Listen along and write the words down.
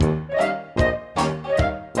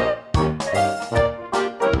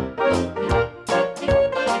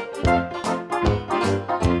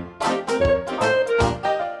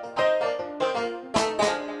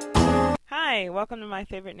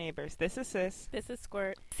favorite neighbors. This is Sis. This is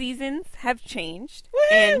Squirt. Seasons have changed. Woo!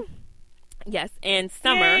 And yes, and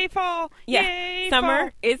summer. Yay, fall. Yeah, Yay, summer fall.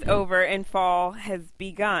 is over and fall has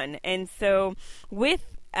begun. And so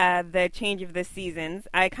with the change of the seasons,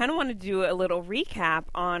 I kind of want to do a little recap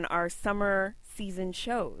on our summer season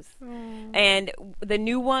shows. And the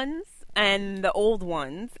new ones and the old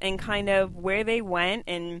ones and kind of where they went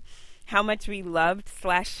and how much we loved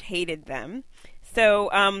 / hated them. So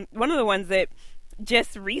one of the ones that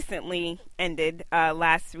just recently ended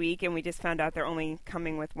last week, and we just found out they're only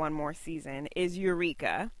coming with one more season, is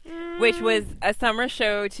Eureka, which was a summer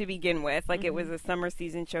show to begin with. Like, it was a summer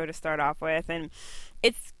season show to start off with, and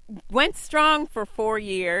it's went strong for 4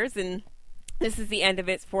 years, and this is the end of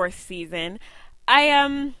its 4th season.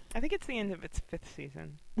 I think it's the end of its 5th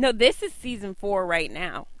season. No, this is season 4 right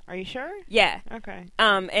now. Are you sure? Yeah. Okay.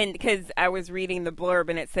 And because I was reading the blurb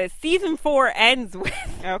and it says season 4 ends with.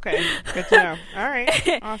 Okay. Good to know. All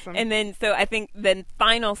right. Awesome. And then, so I think the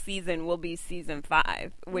final season will be season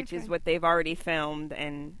 5, which is what they've already filmed.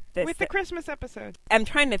 And with the Christmas episode. I'm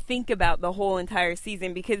trying to think about the whole entire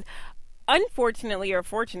season because, unfortunately or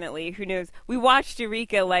fortunately, who knows, we watched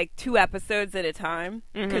Eureka like 2 episodes at a time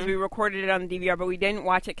because we recorded it on the DVR, but we didn't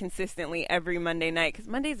watch it consistently every Monday night because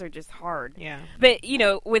Mondays are just hard. Yeah. But, you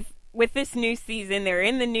know, with this new season, they're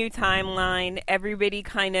in the new timeline. Everybody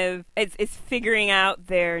kind of is figuring out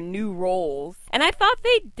their new roles. And I thought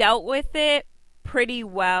they dealt with it pretty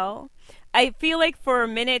well. I feel like for a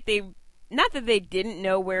minute not that they didn't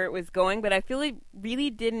know where it was going, but I feel like really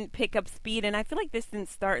didn't pick up speed. And I feel like this didn't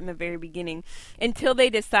start in the very beginning until they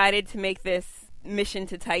decided to make this mission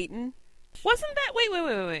to Titan. Wasn't that...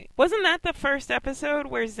 Wait. Wasn't that the first episode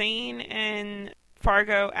where Zane and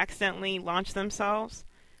Fargo accidentally launched themselves?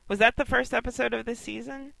 Was that the first episode of this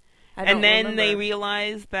season? And then remember. They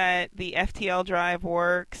realized that the FTL drive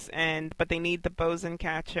works, but they need the boson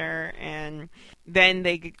catcher, and then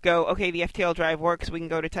they go, okay, the FTL drive works, we can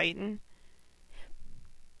go to Titan?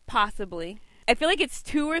 Possibly. I feel like it's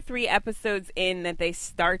 2 or 3 episodes in that they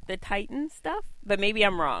start the Titan stuff, but maybe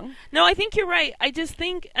I'm wrong. No, I think you're right. I just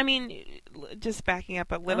think, just backing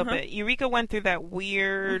up a little bit, Eureka went through that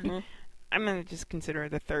weird... I'm going to just consider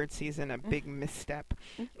the 3rd season a big misstep,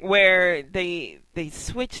 where they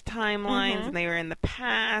switched timelines and they were in the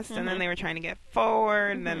past and then they were trying to get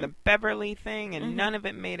forward and then the Beverly thing and none of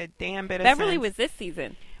it made a damn bit of sense. Beverly was this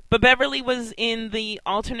season. But Beverly was in the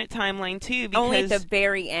alternate timeline too. Because, only at the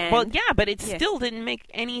very end. Well, yeah, but it still didn't make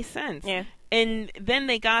any sense. Yeah. And then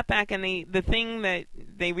they got back and the thing that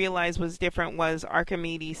they realized was different was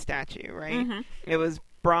Archimedes' statue, right? It was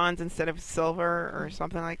bronze instead of silver or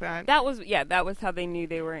something like that. That was how they knew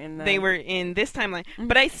they were in this timeline.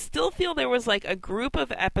 But I still feel there was like a group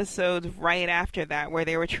of episodes right after that where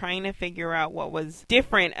they were trying to figure out what was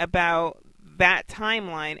different about that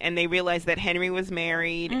timeline, and they realized that Henry was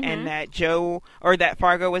married and that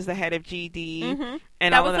Fargo was the head of GD.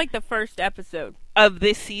 And that was like the first episode of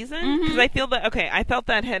this season, because I feel that I felt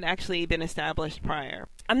that had actually been established prior.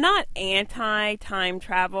 I'm not anti time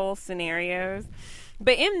travel scenarios.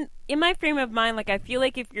 But in my frame of mind, like, I feel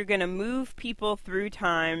like if you're going to move people through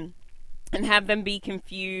time and have them be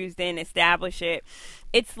confused and establish it,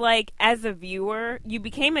 it's like, as a viewer, you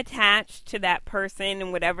became attached to that person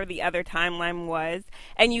and whatever the other timeline was,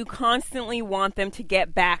 and you constantly want them to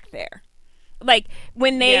get back there. Like,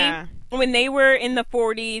 when they were in the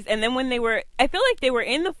 40s, and then I feel like they were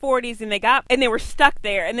in the 40s and they were stuck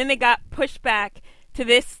there, and then they got pushed back to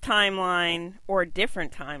this timeline, or a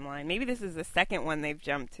different timeline. Maybe this is the second one they've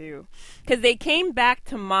jumped to. Because they came back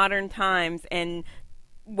to modern times, and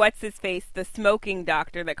what's-his-face, the smoking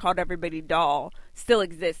doctor that called everybody doll, still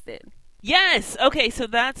existed. Yes! Okay, so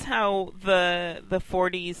that's how the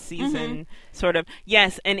 40s season sort of...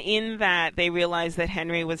 Yes, and in that, they realized that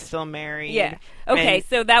Henry was still married. Yeah. Okay,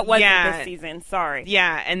 so that wasn't this season. Sorry.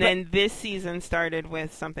 Yeah, and then this season started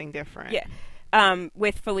with something different. Yeah.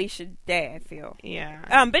 With Felicia Day, I feel. Yeah.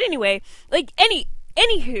 But anyway, like,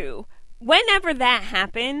 anywho, whenever that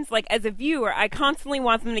happens, like, as a viewer, I constantly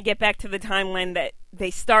want them to get back to the timeline that they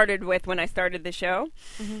started with when I started the show.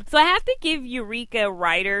 So I have to give Eureka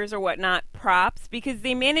writers or whatnot props, because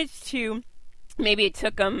they managed to, maybe it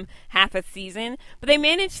took them half a season, but they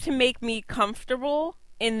managed to make me comfortable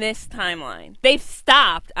in this timeline. They've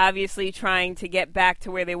stopped, obviously, trying to get back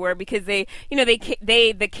to where they were, because the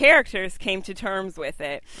characters came to terms with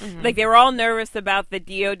it. Like, they were all nervous about the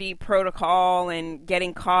DoD protocol and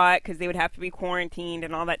getting caught because they would have to be quarantined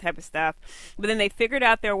and all that type of stuff. But then they figured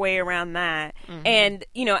out their way around that. And,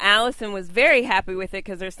 Allison was very happy with it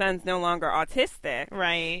because her son's no longer autistic.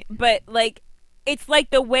 Right. But, like, it's like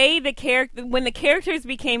the way when the characters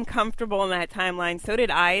became comfortable in that timeline, so did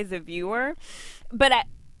I as a viewer. But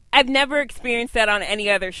I've never experienced that on any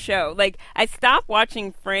other show. Like, I stopped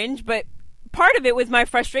watching Fringe, but part of it was my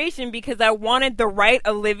frustration because I wanted the right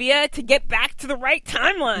Olivia to get back to the right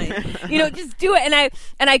timeline. Just do it.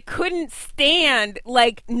 And I couldn't stand,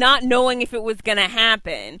 like, not knowing if it was going to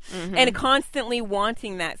happen and constantly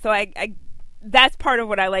wanting that. So I that's part of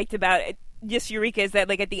what I liked about it. Just Eureka, is that,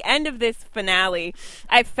 like, at the end of this finale,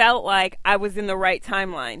 I felt like I was in the right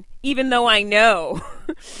timeline, even though I know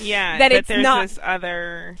that it's not this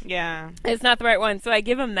other, it's not the right one. So I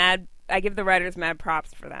give the writers mad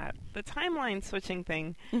props for that. The timeline switching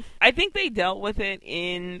thing, I think they dealt with it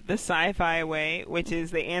in the sci-fi way, which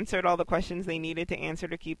is they answered all the questions they needed to answer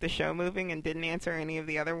to keep the show moving and didn't answer any of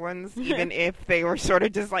the other ones, even if they were sort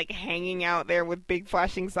of just like hanging out there with big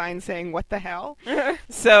flashing signs saying, what the hell?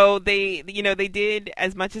 So they did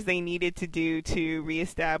as much as they needed to do to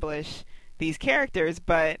reestablish these characters,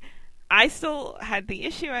 but I still had the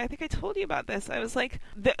issue. I think I told you about this. I was like,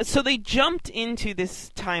 so they jumped into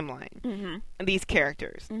this timeline, these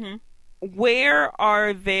characters. Where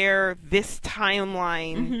are their this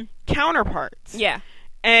timeline counterparts? Yeah.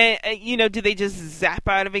 And, do they just zap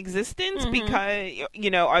out of existence because,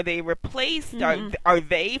 are they replaced? Are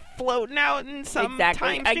they floating out in some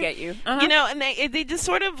time? I get you. And they just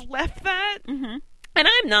sort of left that. And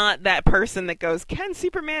I'm not that person that goes, can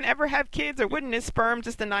Superman ever have kids, or wouldn't his sperm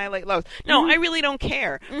just annihilate Lois? No, I really don't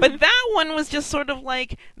care. But that one was just sort of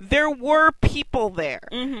like, there were people there.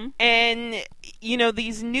 And,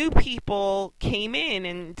 these new people came in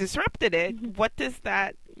and disrupted it. What does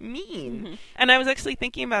that mean? And I was actually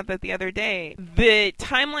thinking about that the other day. The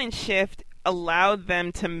timeline shift allowed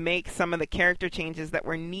them to make some of the character changes that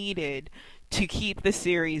were needed to keep the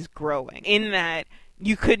series growing. In that,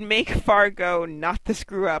 you could make Fargo not the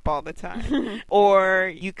screw up all the time.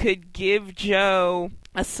 Or you could give Joe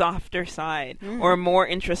a softer side or a more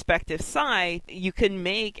introspective side. You could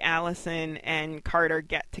make Allison and Carter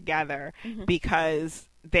get together because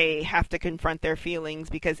they have to confront their feelings,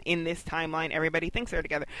 because in this timeline everybody thinks they're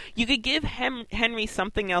together. You could give Henry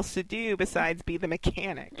something else to do besides be the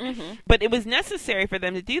mechanic. But it was necessary for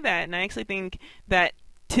them to do that, and I actually think that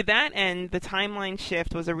to that end, the timeline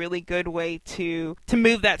shift was a really good way to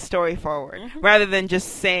move that story forward, rather than just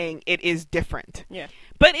saying it is different. Yeah.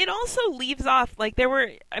 But it also leaves off, like,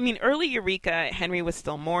 early Eureka, Henry was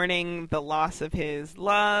still mourning the loss of his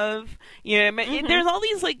love. There's all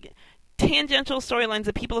these, like, tangential storylines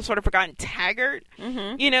that people have sort of forgotten. Taggart,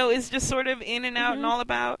 is just sort of in and out and all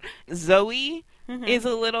about. Zoe is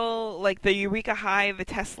a little like the Eureka High, the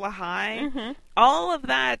Tesla High. All of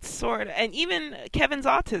that sort of, and even Kevin's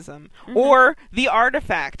autism or the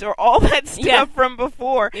artifact or all that stuff from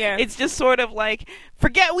before. Yeah. It's just sort of like,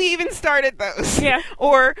 forget we even started those. Yeah.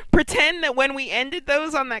 Or pretend that when we ended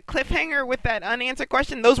those on that cliffhanger with that unanswered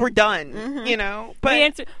question, those were done,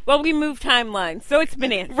 But we moved timelines, so it's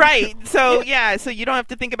been answered. Right. So, so you don't have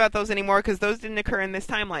to think about those anymore because those didn't occur in this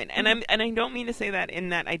timeline. And I don't mean to say that in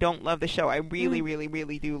that I don't love the show. I really, really,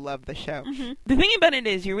 really do love the show. The thing about it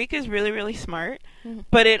is Eureka is really, really smart.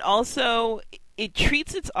 But it also, it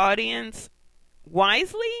treats its audience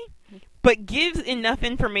wisely, but gives enough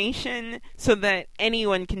information so that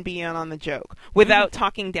anyone can be in on the joke without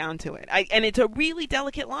talking down to it. And it's a really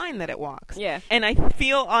delicate line that it walks. Yeah. And I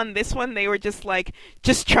feel on this one, they were just like,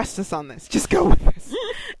 just trust us on this. Just go with us.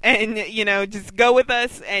 And, just go with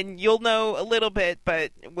us and you'll know a little bit,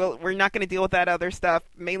 but we're not going to deal with that other stuff,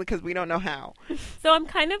 mainly because we don't know how. So I'm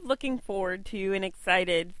kind of looking forward to and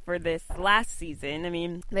excited for this last season. I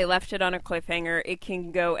mean, they left it on a cliffhanger. It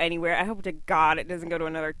can go anywhere. I hope to God it doesn't go to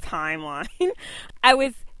another timeline. I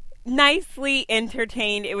was nicely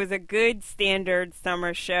entertained. It was a good standard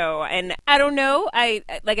summer show, and I don't know,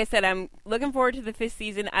 like I said, I'm looking forward to the 5th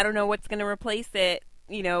season. I don't know what's going to replace it,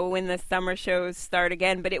 when the summer shows start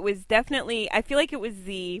again, but it was definitely, I feel like it was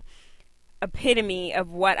the epitome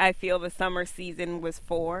of what I feel the summer season was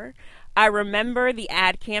for. I remember the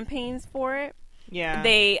ad campaigns for it. Yeah.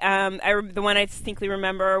 They, the one I distinctly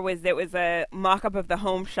remember was it was a mock-up of the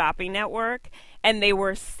Home Shopping Network, and they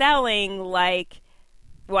were selling, like,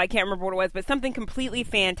 well, I can't remember what it was, but something completely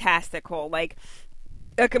fantastical, like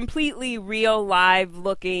a completely real,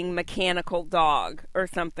 live-looking mechanical dog or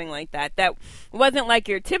something like that. That wasn't like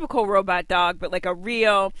your typical robot dog, but like a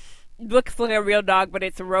real, looks like a real dog, but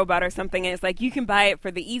it's a robot or something, and it's like you can buy it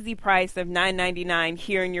for the easy price of $9.99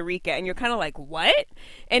 here in Eureka, and you're kind of like, what?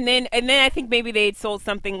 And then I think maybe they had sold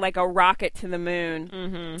something like a rocket to the moon,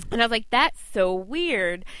 and I was like, that's so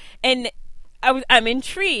weird, and I'm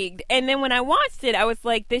intrigued. And then when I watched it, I was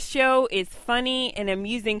like, this show is funny and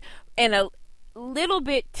amusing, and little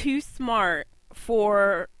bit too smart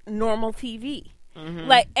for normal TV.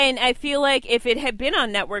 Like, and I feel like if it had been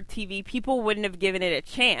on network TV, people wouldn't have given it a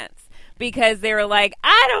chance because they were like,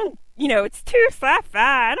 I don't, it's too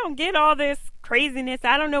sci-fi. I don't get all this craziness.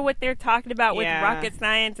 I don't know what they're talking about with rocket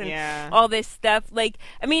science and all this stuff. Like,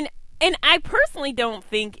 I mean, and I personally don't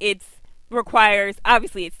think requires,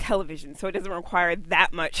 obviously it's television, so it doesn't require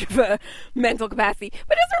that much of a mental capacity,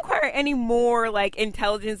 but it doesn't require any more like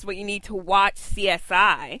intelligence what you need to watch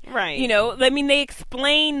CSI. Right. I mean, they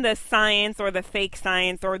explain the science or the fake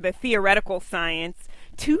science or the theoretical science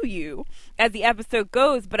to you as the episode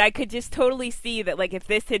goes, but I could just totally see that, like, if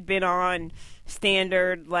this had been on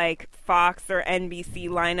standard, like, Fox or NBC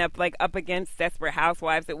lineup, like, up against Desperate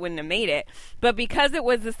Housewives, it wouldn't have made it. But because it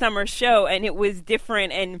was a summer show and it was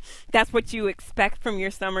different and that's what you expect from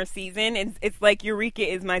your summer season, it's like Eureka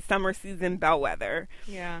is my summer season bellwether.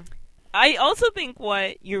 Yeah. I also think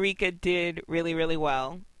what Eureka did really, really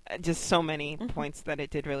well, just so many points that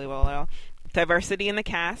it did really well at all. Diversity in the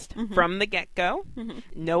cast from the get-go.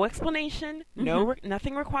 No explanation.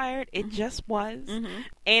 Nothing required. It just was.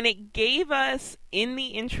 And it gave us, in the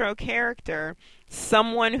intro character,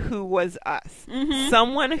 someone who was us.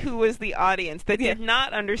 Someone who was the audience that did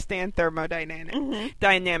not understand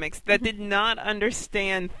thermodynamics, that did not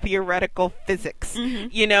understand theoretical physics,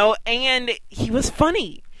 and he was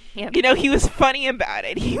funny. Yep. He was funny about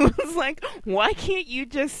it. He was like, why can't you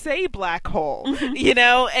just say black hole?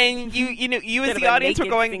 And you as the audience were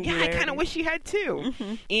going, yeah, I kind of wish you had too.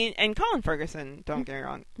 And Colin Ferguson, don't get me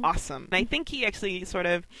wrong, awesome. And I think he actually sort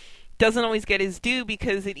of doesn't always get his due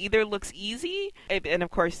because it either looks easy, and of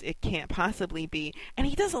course it can't possibly be, and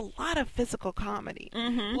he does a lot of physical comedy.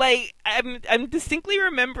 Like, I'm distinctly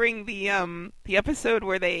remembering the episode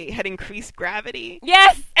where they had increased gravity.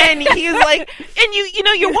 Yes! And he's like, and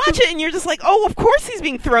you watch it and you're just like, oh, of course he's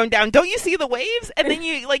being thrown down. Don't you see the waves? And then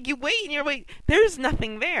you wait and you're like, there's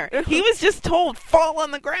nothing there. He was just told, fall on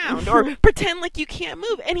the ground or pretend like you can't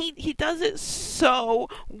move. And he does it so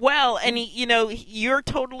well. And you're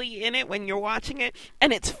totally in it when you're watching it,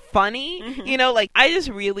 and it's funny. I just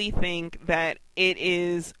really think that it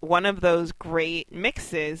is one of those great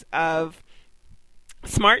mixes of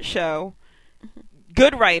smart show,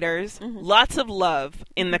 good writers, lots of love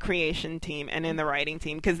in the creation team and in the writing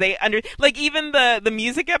team, because they even the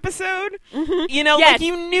music episode, like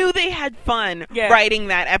you knew they had fun writing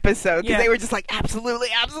that episode because they were just like, absolutely,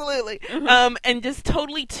 and just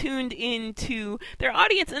totally tuned into their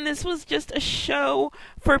audience. And this was just a show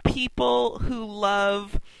for people who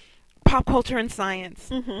love pop culture and science,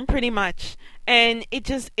 pretty much. And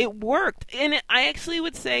it worked. And I actually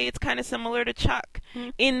would say it's kind of similar to Chuck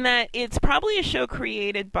in that it's probably a show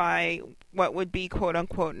created by what would be quote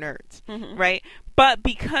unquote nerds, right? But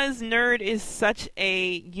because nerd is such a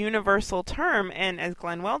universal term, and as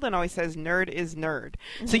Glenn Weldon always says, nerd is nerd.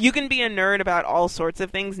 So you can be a nerd about all sorts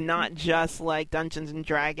of things, not just like Dungeons and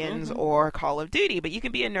Dragons or Call of Duty, but you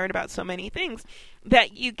can be a nerd about so many things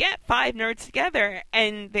that you get 5 nerds together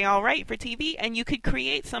and they all write for TV, and you could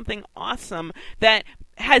create something awesome that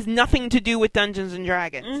has nothing to do with Dungeons and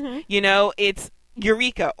Dragons. It's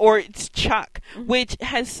Eureka or it's Chuck, which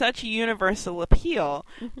has such universal appeal,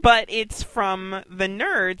 but it's from the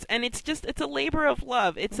nerds, and it's a labor of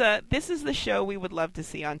love. This is the show we would love to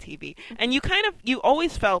see on TV, and you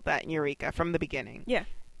always felt that in Eureka from the beginning. Yeah,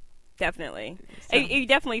 definitely. So. You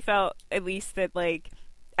definitely felt, at least, that, like,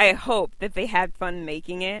 I hope that they had fun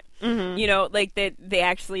making it. Like that they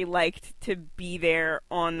actually liked to be there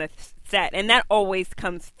on the set, and that always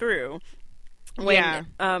comes through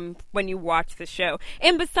when you watch the show.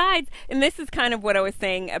 And besides, and this is kind of what I was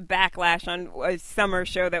saying, a backlash on a summer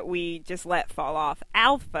show that we just let fall off,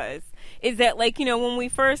 Alphas, is that, like, when we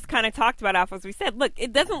first kind of talked about Alphas, we said, look,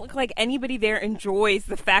 it doesn't look like anybody there enjoys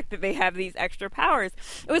the fact that they have these extra powers.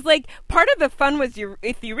 It was like, part of the fun with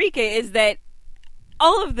Eureka is that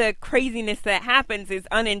all of the craziness that happens is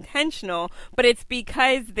unintentional, but it's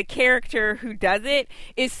because the character who does it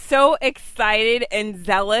is so excited and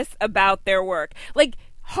zealous about their work. Like,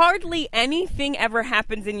 hardly anything ever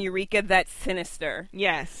happens in Eureka that's sinister.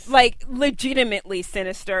 Yes. Like, legitimately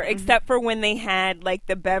sinister, except for when they had, like,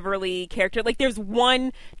 the Beverly character. Like, there's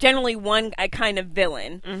generally one kind of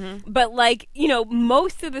villain. But, like,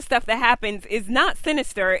 most of the stuff that happens is not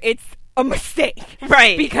sinister. It's a mistake.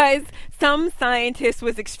 Right. Because some scientist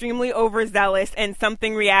was extremely overzealous and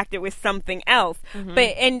something reacted with something else.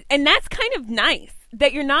 But and that's kind of nice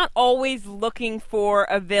that you're not always looking for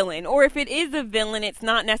a villain, or if it is a villain, it's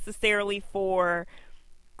not necessarily for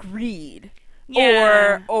greed.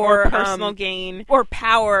 Or personal gain or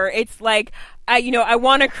power. It's like I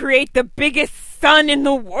want to create the biggest sun in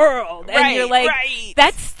the world. And you're like,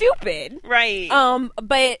 that's stupid. Right.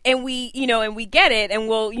 And we get it, and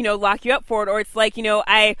we'll, lock you up for it. Or it's like,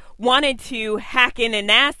 I wanted to hack into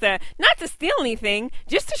NASA, not to steal anything,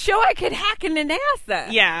 just to show I could hack into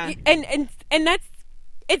NASA. Yeah. And that's,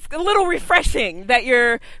 it's a little refreshing that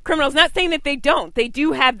you're criminals. Not saying that they don't. They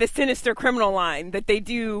do have the sinister criminal line that they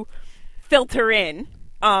do filter in.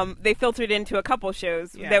 They filtered into a couple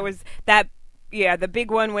shows. Yeah. There was that, the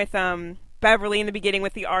big one with Beverly in the beginning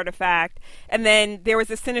with the artifact, and then there was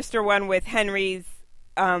a sinister one with Henry's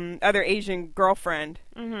other Asian girlfriend.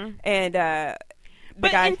 Mm-hmm. And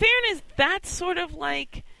but in fairness, that's sort of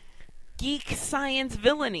like geek science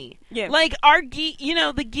villainy. Yeah. Like our geek,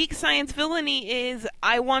 the geek science villainy is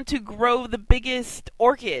I want to grow the biggest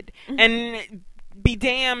orchid and be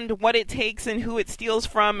damned what it takes and who it steals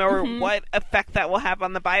from or what effect that will have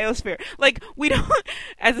on the biosphere. Like, we don't,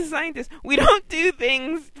 as a scientist, we don't do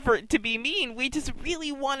things to be mean. We just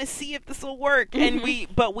really want to see if this will work. And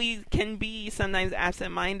but we can be sometimes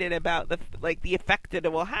absent-minded about the effect that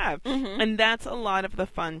it will have. And that's a lot of the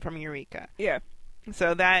fun from Eureka. Yeah.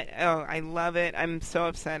 So I love it. I'm so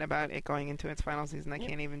upset about it going into its final season. I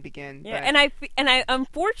can't even begin. Yeah, and I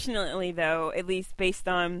unfortunately, though, at least based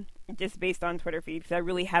on Twitter feed, because I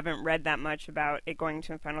really haven't read that much about it going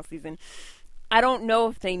to its final season, I don't know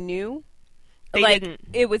if they knew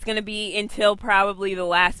it was going to be until probably the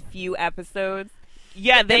last few episodes.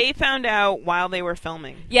 Yeah, they found out while they were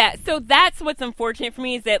filming. Yeah, so that's what's unfortunate for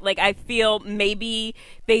me is that, I feel maybe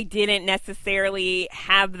they didn't necessarily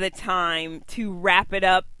have the time to wrap it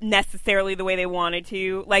up necessarily the way they wanted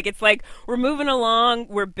to. It's like, we're moving along,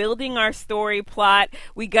 we're building our story plot,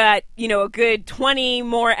 we got, a good 20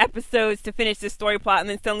 more episodes to finish the story plot, and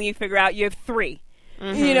then suddenly you figure out you have 3.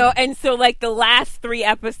 And so, the last 3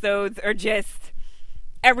 episodes are just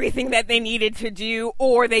everything that they needed to do,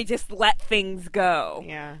 or they just let things go.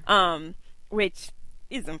 Yeah. Which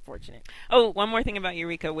is unfortunate. Oh, one more thing about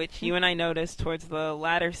Eureka, which you and I noticed towards the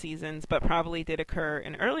latter seasons, but probably did occur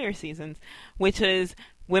in earlier seasons, which is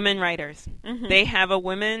women writers. They have a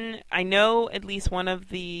woman, I know at least one of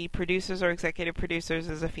the producers or executive producers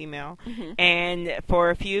is a female, and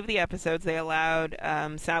for a few of the episodes they allowed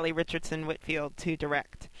Sally Richardson Whitfield to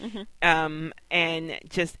direct. And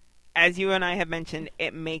just, as you and I have mentioned,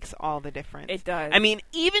 it makes all the difference. It does. I mean,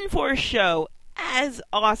 even for a show as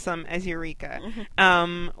awesome as Eureka,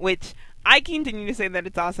 which I continue to say that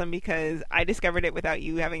it's awesome because I discovered it without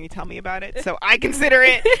you having to tell me about it, so I consider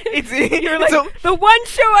it. You're like, the one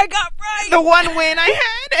show I got right, the one win I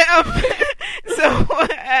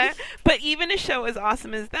had. But even a show as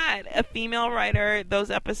awesome as that, a female writer, those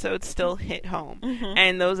episodes still hit home,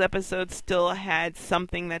 and those episodes still had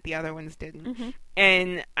something that the other ones didn't.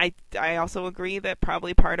 And I also agree that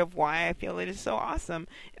probably part of why I feel it is so awesome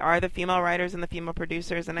are the female writers and the female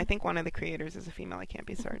producers, and I think one of the creators is a female. I can't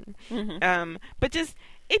be certain. But just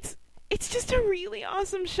it's just a really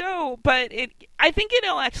awesome show. But I think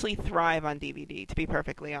it'll actually thrive on DVD, to be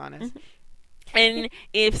perfectly honest. And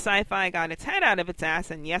if Sci-Fi got its head out of its ass,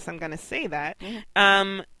 and yes, I'm going to say that,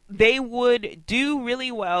 they would do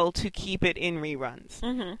really well to keep it in reruns.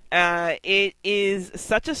 It is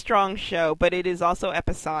such a strong show, but it is also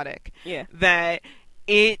episodic. Yeah. That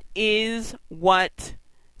it is what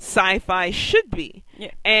Sci-Fi should be.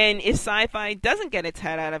 Yeah. And if Sci-Fi doesn't get its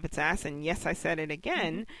head out of its ass, and yes, I said it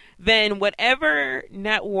again, then whatever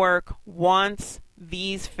network wants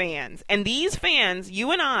these fans, and these fans,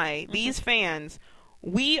 you and I, these fans,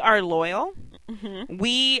 we are loyal.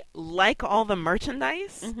 We like all the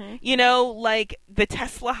merchandise, like the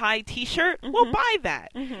Tesla High t-shirt, we'll buy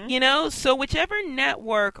that, so whichever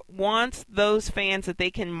network wants those fans that they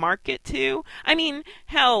can market to. I mean,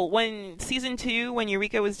 hell, when season 2, when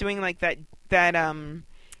Eureka was doing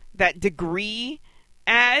that degree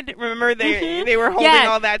ad, remember they were holding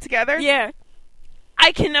all that together? Yeah.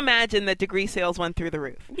 I can imagine that degree sales went through the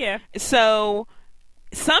roof. Yeah. So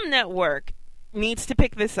some network needs to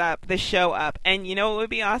pick this show up, and it would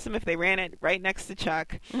be awesome if they ran it right next to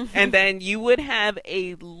Chuck, and then you would have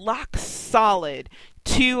a lock solid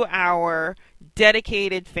 2-hour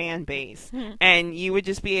dedicated fan base, and you would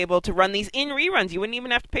just be able to run these in reruns. You wouldn't even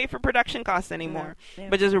have to pay for production costs anymore,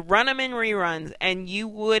 but just run them in reruns, and you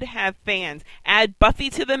would have fans. Add Buffy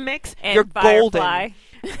to the mix, and you're Firefly. Golden.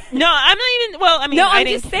 No, I'm not even. Well, I mean, no, I'm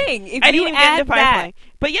just saying. If I you didn't add get into Firefly,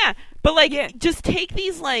 that, but just take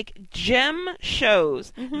these gem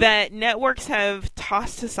shows that networks have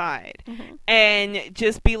tossed aside, and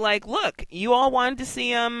just be like, look, you all wanted to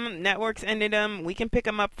see them. Networks ended them. We can pick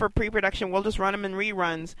them up for pre-production. We'll just run them in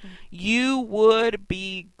reruns. You would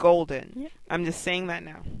be golden. I'm just saying that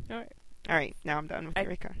now. All right. All right, now I'm done with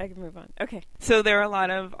Eureka. I can move on. Okay. So there are a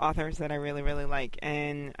lot of authors that I really, really like,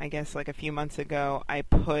 and I guess like a few months ago, I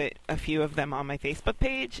put a few of them on my Facebook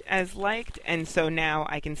page as liked, and so now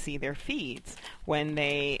I can see their feeds when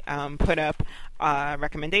they put up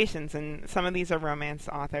recommendations, and some of these are romance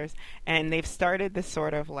authors, and they've started this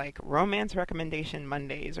sort of like romance recommendation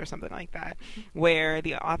Mondays or something like that, where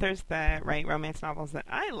the authors that write romance novels that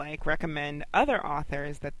I like recommend other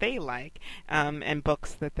authors that they like, and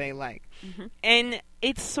books that they like. Mm-hmm. And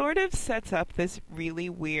it sort of sets up this really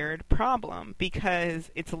weird problem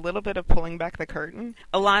because it's a little bit of pulling back the curtain.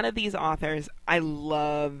 A lot of these authors, I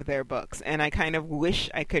love their books, and I kind of wish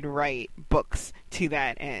I could write books to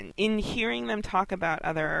that end. In hearing them talk about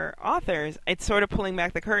other authors, it's sort of pulling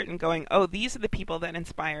back the curtain going, oh, these are the people that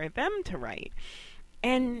inspire them to write.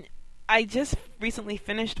 And I just recently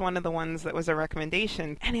finished one of the ones that was a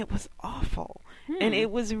recommendation, and it was awful. And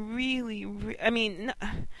it was really,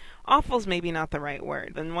 awful's maybe not the right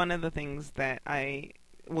word. And one of the things that I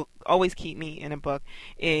will always keep me in a book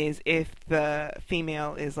is if the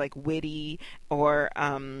female is like witty or,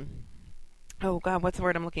 oh God, what's the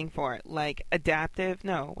word I'm looking for? Like adaptive?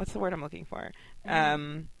 No, what's the word I'm looking for?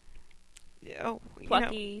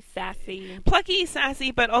 Plucky, sassy. Plucky,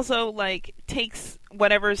 sassy, but also like takes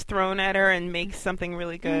whatever's thrown at her and makes something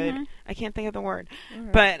really good. Mm-hmm. I can't think of the word.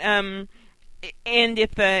 Mm-hmm. But and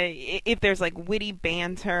if there's like witty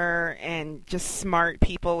banter and just smart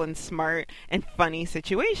people and smart and funny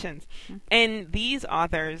situations. Mm-hmm. And these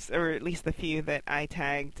authors, or at least the few that I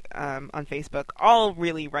tagged on Facebook, all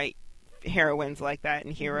really write heroines like that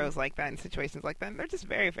and heroes like that in situations like that. And they're just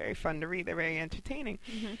very, very fun to read. They're very entertaining.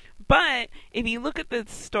 Mm-hmm. But if you look at the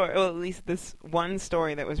story, or at least this one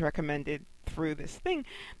story that was recommended through this thing,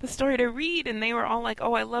 the story to read, and they were all like,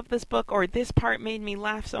 oh, I love this book, or this part made me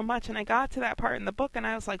laugh so much, and I got to that part in the book and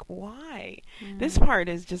I was like, why? Mm-hmm. This part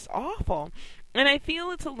is just awful. And I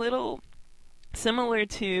feel it's a little similar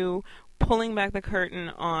to pulling back the curtain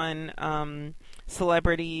on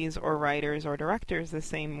celebrities or writers or directors the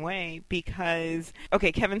same way, because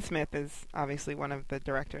Kevin Smith is obviously one of the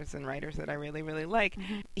directors and writers that I really, really like.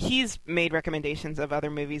 Mm-hmm. He's made recommendations of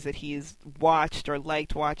other movies that he's watched or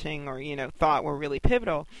liked watching or thought were really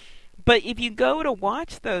pivotal, but if you go to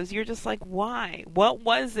watch those, you're just like, why? What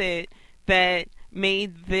was it that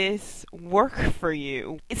made this work for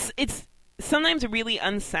you? It's sometimes really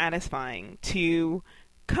unsatisfying to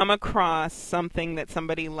come across something that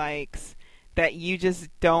somebody likes that you just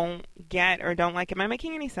don't get or don't like. Am I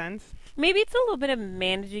making any sense? Maybe it's a little bit of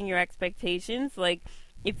managing your expectations. Like,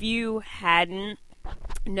 if you hadn't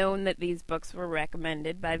known that these books were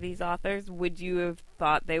recommended by these authors, would you have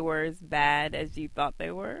thought they were as bad as you thought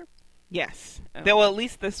they were? Yes. Oh. Well, at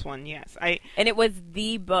least this one, yes. And it was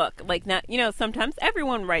the book. Like, not, sometimes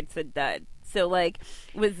everyone writes a dud. So, like,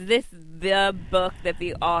 was this the book that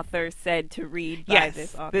the author said to read by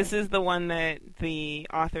this author? This is the one that the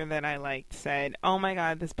author that I liked said, oh my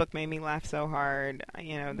God, this book made me laugh so hard.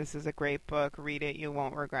 This is a great book. Read it. You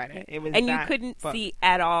won't regret it. It was And you couldn't see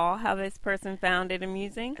at all how this person found it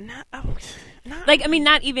amusing?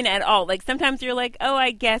 Not even at all. Like, sometimes you're like, oh,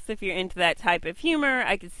 I guess if you're into that type of humor,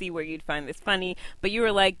 I could see where you'd find this funny. But you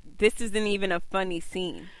were like, this isn't even a funny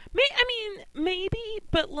scene. Maybe,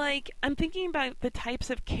 but like, I'm thinking about the types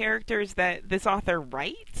of characters that this author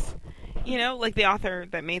writes. Like the author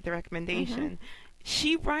that made the recommendation. Mm-hmm.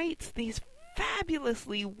 She writes these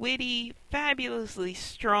fabulously witty, fabulously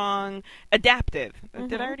strong, adaptive. Mm-hmm.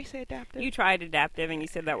 Did I already say adaptive? You tried adaptive and you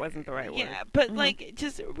said that wasn't the right word. Yeah, but like,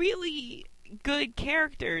 just really good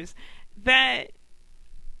characters that...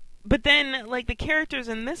 But then, like, the characters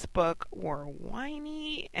in this book were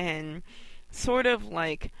whiny and sort of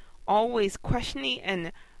like always questioning,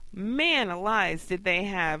 and man alive, did they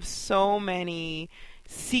have so many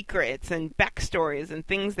secrets and backstories and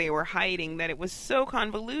things they were hiding that it was so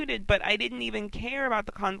convoluted. But I didn't even care about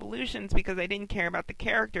the convolutions because I didn't care about the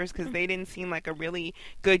characters because they didn't seem like a really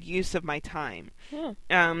good use of my time.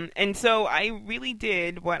 And so I really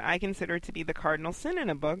did what I consider to be the cardinal sin in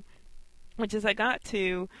a book, which is I got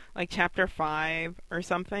to like chapter 5 or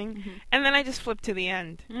something, and then I just flipped to the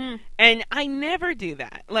end. And I never do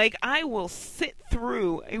that. Like, I will sit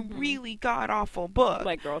through a really god-awful book.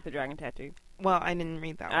 Like Girl with the Dragon Tattoo. Well, I didn't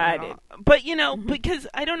read that one. I did. But, because,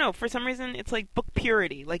 I don't know, for some reason, it's like book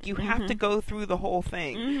purity. Like, you have to go through the whole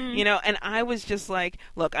thing, and I was just like,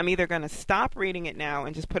 look, I'm either going to stop reading it now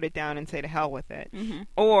and just put it down and say to hell with it,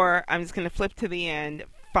 or I'm just going to flip to the end,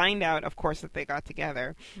 find out, of course, that they got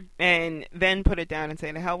together, and then put it down and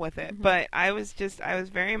say to hell with it. But I was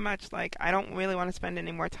very much like, I don't really want to spend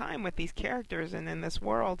any more time with these characters and in this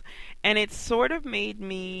world. And it sort of made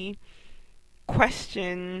me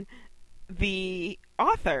question the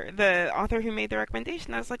author who made the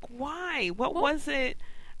recommendation. I was like, why? What was it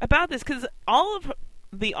about this? Because all of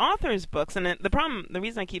the author's books, and the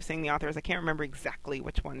reason I keep saying the author is I can't remember exactly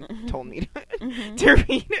which one told me to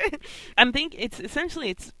read it. I think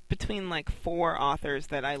it's between like 4 authors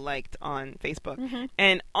that I liked on Facebook,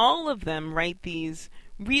 and all of them write these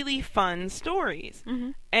really fun stories,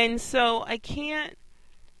 and so I can't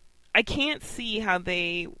see how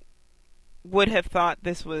they would have thought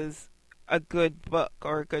this was a good book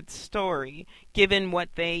or a good story, given what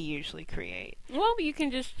they usually create. Well, you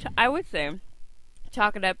can just, I would say,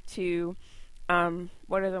 chalk it up to,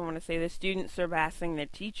 what do I want to say, the student surpassing the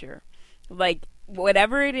teacher. Like,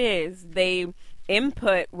 whatever it is, they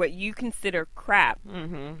input what you consider crap,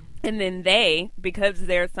 and then they, because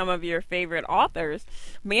they're some of your favorite authors,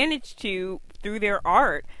 manage to, through their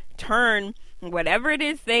art, turn whatever it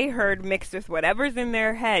is they heard mixed with whatever's in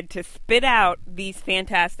their head to spit out these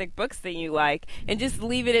fantastic books that you like, and just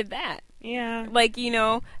leave it at that. Yeah. Like,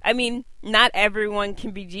 I mean, not everyone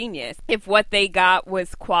can be genius. If what they got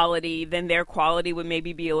was quality, then their quality would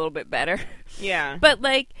maybe be a little bit better. Yeah. But,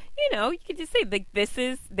 like, you could just say, like,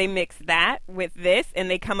 they mix that with this,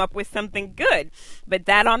 and they come up with something good. But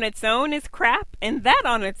that on its own is crap, and that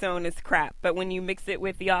on its own is crap. But when you mix it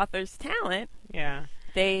with the author's talent, yeah,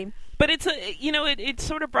 But it's it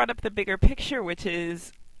sort of brought up the bigger picture, which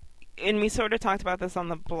is, and we sort of talked about this on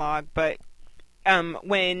the blog, but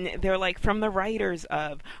when they're like from the writers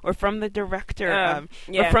of, or from the director of,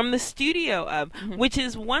 or from the studio of, which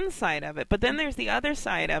is one side of it. But then there's the other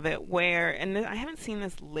side of it where, and I haven't seen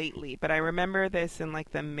this lately, but I remember this in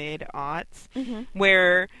like the mid-aughts,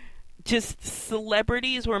 where just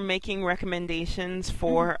celebrities were making recommendations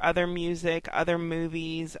for other music, other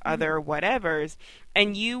movies, other whatevers,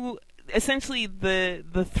 and you essentially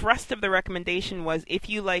the thrust of the recommendation was, if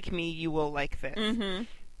you like me, you will like this.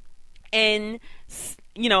 And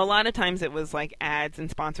a lot of times it was like ads and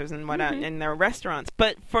sponsors and whatnot in their restaurants.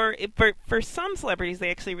 But for some celebrities,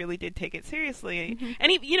 they actually really did take it seriously.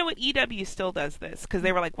 And you know what, EW still does this, because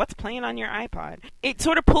they were like, "What's playing on your iPod?" It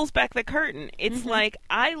sort of pulls back the curtain. It's like,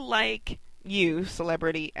 I like you,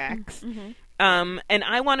 celebrity X. And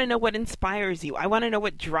I want to know what inspires you. I want to know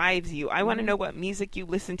what drives you. I want to know what music you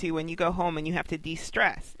listen to when you go home and you have to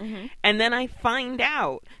de-stress. And then I find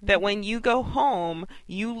out that when you go home,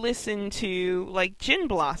 you listen to like Gin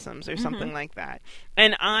Blossoms or something like that.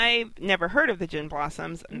 And I've never heard of the Gin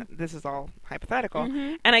Blossoms. And this is all hypothetical.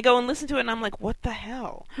 And I go and listen to it and I'm like, what the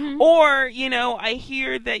hell? Or, I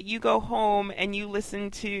hear that you go home and you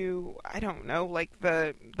listen to, I don't know, like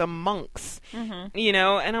the Monks, and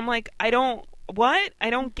I'm like, I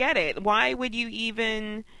don't get it. Why would you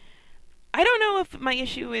even... I don't know if my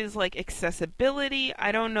issue is like accessibility.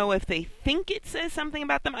 I don't know if they think it says something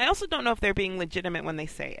about them. I also don't know if they're being legitimate when they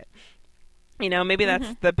say it. Maybe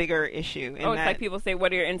that's the bigger issue. It's like people say,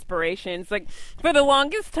 what are your inspirations? Like, for the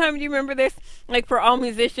longest time, do you remember this? Like, for all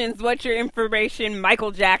musicians, what's your inspiration?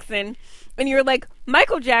 Michael Jackson. And you're like,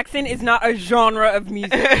 Michael Jackson is not a genre of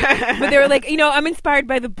music. But they were like, I'm inspired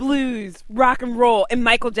by the blues, rock and roll, and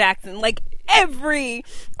Michael Jackson. Like, every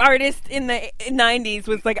artist in the 90s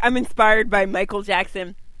was like, I'm inspired by Michael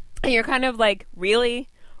Jackson. And you're kind of like, really?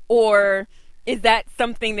 Or is that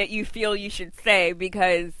something that you feel you should say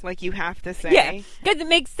because... Like you have to say? Yeah, because it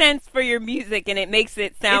makes sense for your music and it makes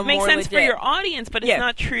it sound more legit. It makes sense for your audience, but it's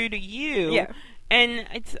not true to you. Yeah. And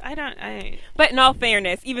But in all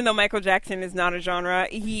fairness, even though Michael Jackson is not a genre,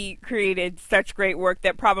 he created such great work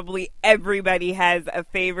that probably everybody has a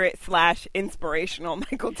favorite / inspirational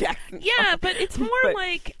Michael Jackson song. Yeah, but it's more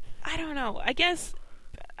like, I don't know, I guess...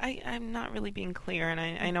 I'm not really being clear, and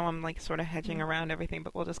I know I'm like sort of hedging around everything,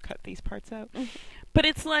 but we'll just cut these parts out. But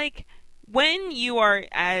it's like, when you are,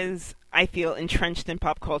 as I feel, entrenched in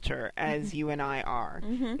pop culture as you and I are,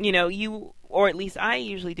 you, or at least I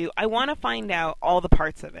usually do, I want to find out all the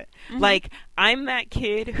parts of it. Like, I'm that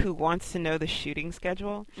kid who wants to know the shooting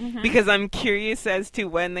schedule because I'm curious as to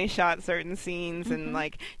when they shot certain scenes and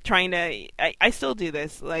like trying to, I still do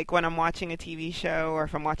this, like when I'm watching a TV show or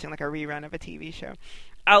if I'm watching like a rerun of a TV show.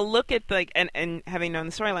 I'll look at like and having known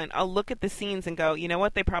the storyline, I'll look at the scenes and go, you know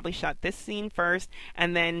what, they probably shot this scene first,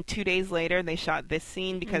 and then 2 days later they shot this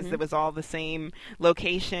scene because it was all the same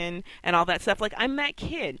location and all that stuff. Like, I'm that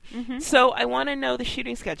kid, so I want to know the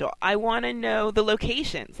shooting schedule. I want to know the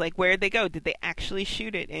locations, like where they go. Did they actually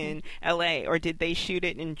shoot it in L.A. or did they shoot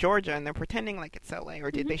it in Georgia and they're pretending like it's L.A.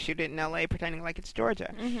 or did they shoot it in L.A. pretending like it's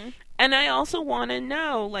Georgia? And I also want to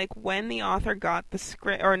know like when the author got the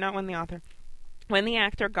script, or not when the author. when the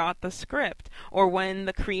actor got the script or when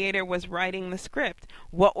the creator was writing the script,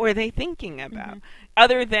 what were they thinking about?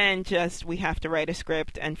 Other than just, we have to write a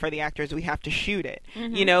script and for the actors we have to shoot it,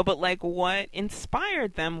 you know, but like what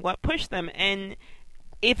inspired them, what pushed them. And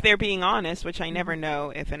if they're being honest, which I never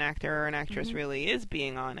know if an actor or an actress really is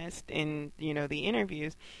being honest in, you know, the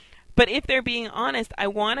interviews, but if they're being honest, I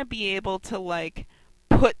want to be able to like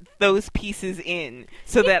put those pieces in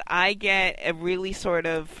so that I get a really sort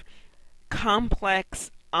of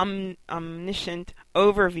complex, omniscient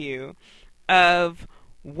overview of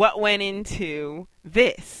what went into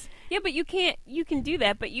this. Yeah, but you can do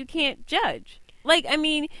that, but you can't judge. Like, I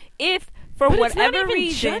mean, if for but whatever it's not even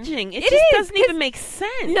reason, judging. It just doesn't even make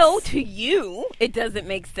sense. No, to you it doesn't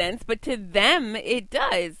make sense, but to them it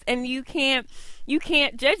does, and you can't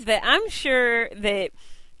judge that. I'm sure that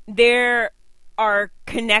there are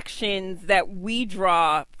connections that we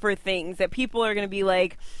draw for things that people are going to be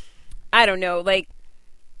like, I don't know, like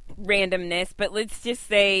randomness, but let's just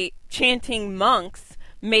say chanting monks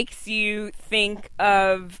makes you think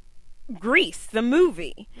of Grease, the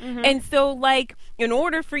movie. And so, like, in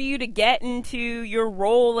order for you to get into your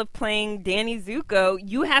role of playing Danny Zuko,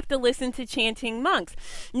 you have to listen to chanting monks.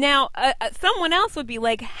 Now, someone else would be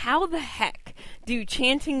like, how the heck do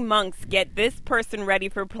chanting monks get this person ready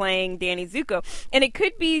for playing Danny Zuko? And it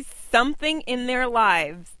could be something in their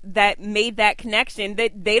lives that made that connection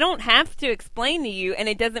that they don't have to explain to you, and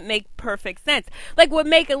it doesn't make perfect sense. Like, what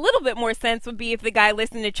make a little bit more sense would be if the guy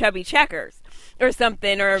listened to Chubby Checkers or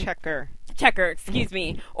something, or Checker, excuse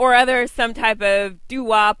me, or other some type of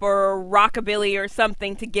doo-wop or rockabilly or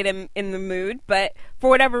something to get him in the mood. But for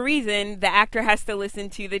whatever reason, the actor has to listen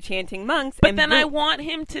to the chanting monks. But then I want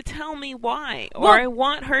him to tell me why, or I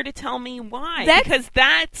want her to tell me why, because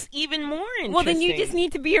that's even more interesting. Well, then you just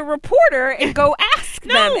need to be a reporter and go ask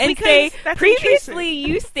them and say, previously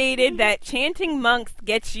you stated that chanting monks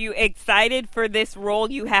gets you excited for this role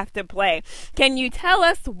you have to play. Can you tell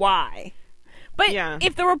us why? But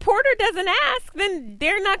if the reporter doesn't ask, then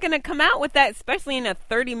they're not going to come out with that, especially in a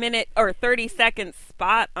 30-minute or 30-second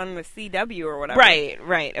spot on the CW or whatever.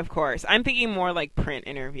 Right, of course. I'm thinking more like print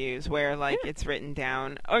interviews where, like, it's written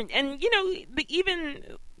down. And, you know,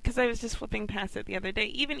 even... Because I was just flipping past it the other day.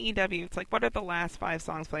 Even EW, it's like, what are the last 5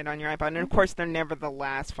 songs played on your iPod? And, of course, they're never the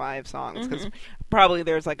last 5 songs. Because probably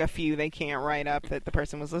there's, like, a few they can't write up that the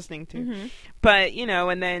person was listening to. But, you know,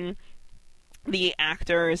 and then the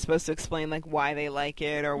actor is supposed to explain, like, why they like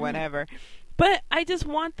it or whatever. But I just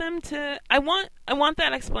want them to... I want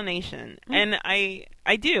that explanation. And I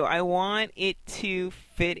do. I want it to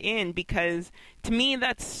fit in because... To me,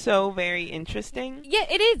 that's so very interesting. Yeah,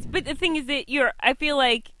 it is. But the thing is that I feel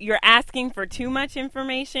like you're asking for too much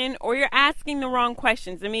information or you're asking the wrong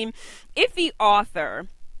questions. I mean, if the author,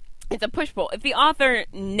 it's a push-pull, if the author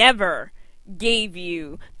never gave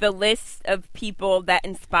you the list of people that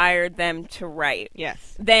inspired them to write,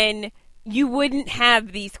 then you wouldn't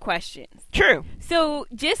have these questions. True. So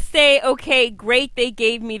just say, okay, great, they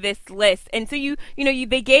gave me this list. And so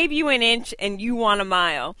they gave you an inch and you want a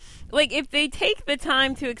mile. Like, if they take the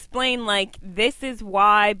time to explain, like, this is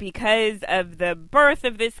why, because of the birth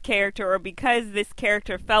of this character or because this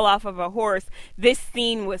character fell off of a horse, this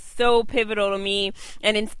scene was so pivotal to me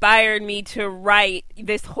and inspired me to write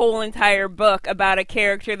this whole entire book about a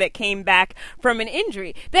character that came back from an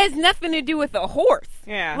injury. That has nothing to do with a horse.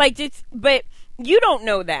 Yeah. Like, but you don't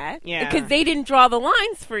know that. Yeah. Because they didn't draw the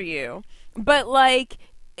lines for you. But, like...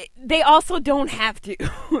 They also don't have to.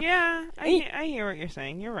 Yeah, I hear what you're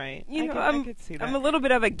saying. You're right. I could see that. I'm a little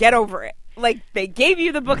bit of a get over it. Like, they gave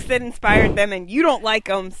you the books that inspired them, and you don't like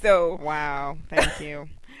them, so... Wow, thank you.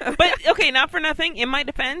 But, okay, not for nothing, in my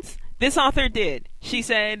defense, this author did. She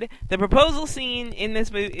said the proposal scene in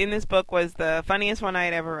this book was the funniest one I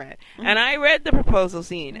had ever read. And I read the proposal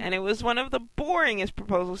scene, and it was one of the boringest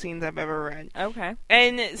proposal scenes I've ever read. Okay.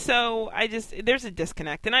 And so there's a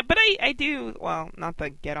disconnect. But I do, well, not the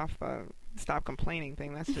get off the stop complaining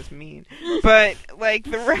thing, that's just mean. But, like,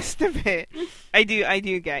 the rest of it, I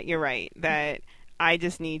do get, you're right, that... I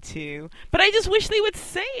just need to... But I just wish they would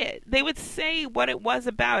say it. They would say what it was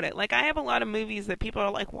about it. Like, I have a lot of movies that people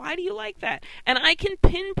are like, why do you like that? And I can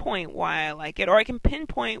pinpoint why I like it, or I can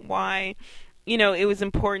pinpoint why, you know, it was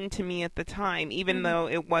important to me at the time, even though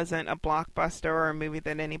it wasn't a blockbuster or a movie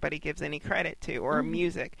that anybody gives any credit to, or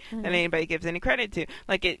music that anybody gives any credit to.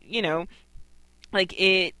 Like, it, you know... Like,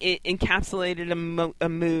 it encapsulated a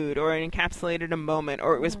mood, or it encapsulated a moment,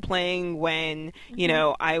 or it was playing when, you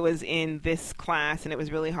know, I was in this class and it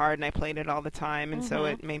was really hard and I played it all the time, and so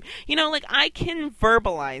it made... You know, like, I can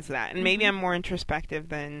verbalize that, and maybe I'm more introspective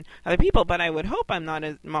than other people, but I would hope I'm not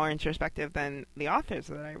as more introspective than the authors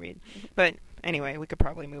that I read. But Anyway, we could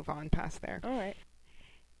probably move on past there. All right.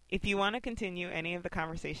 If you want to continue any of the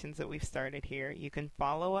conversations that we've started here, you can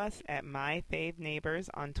follow us at MyFaveNeighbors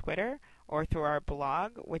on Twitter or through our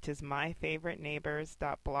blog, which is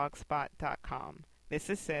myfavoriteneighbors.blogspot.com. This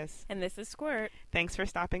is Sis. And this is Squirt. Thanks for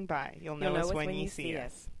stopping by. You'll know us when you see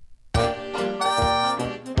us.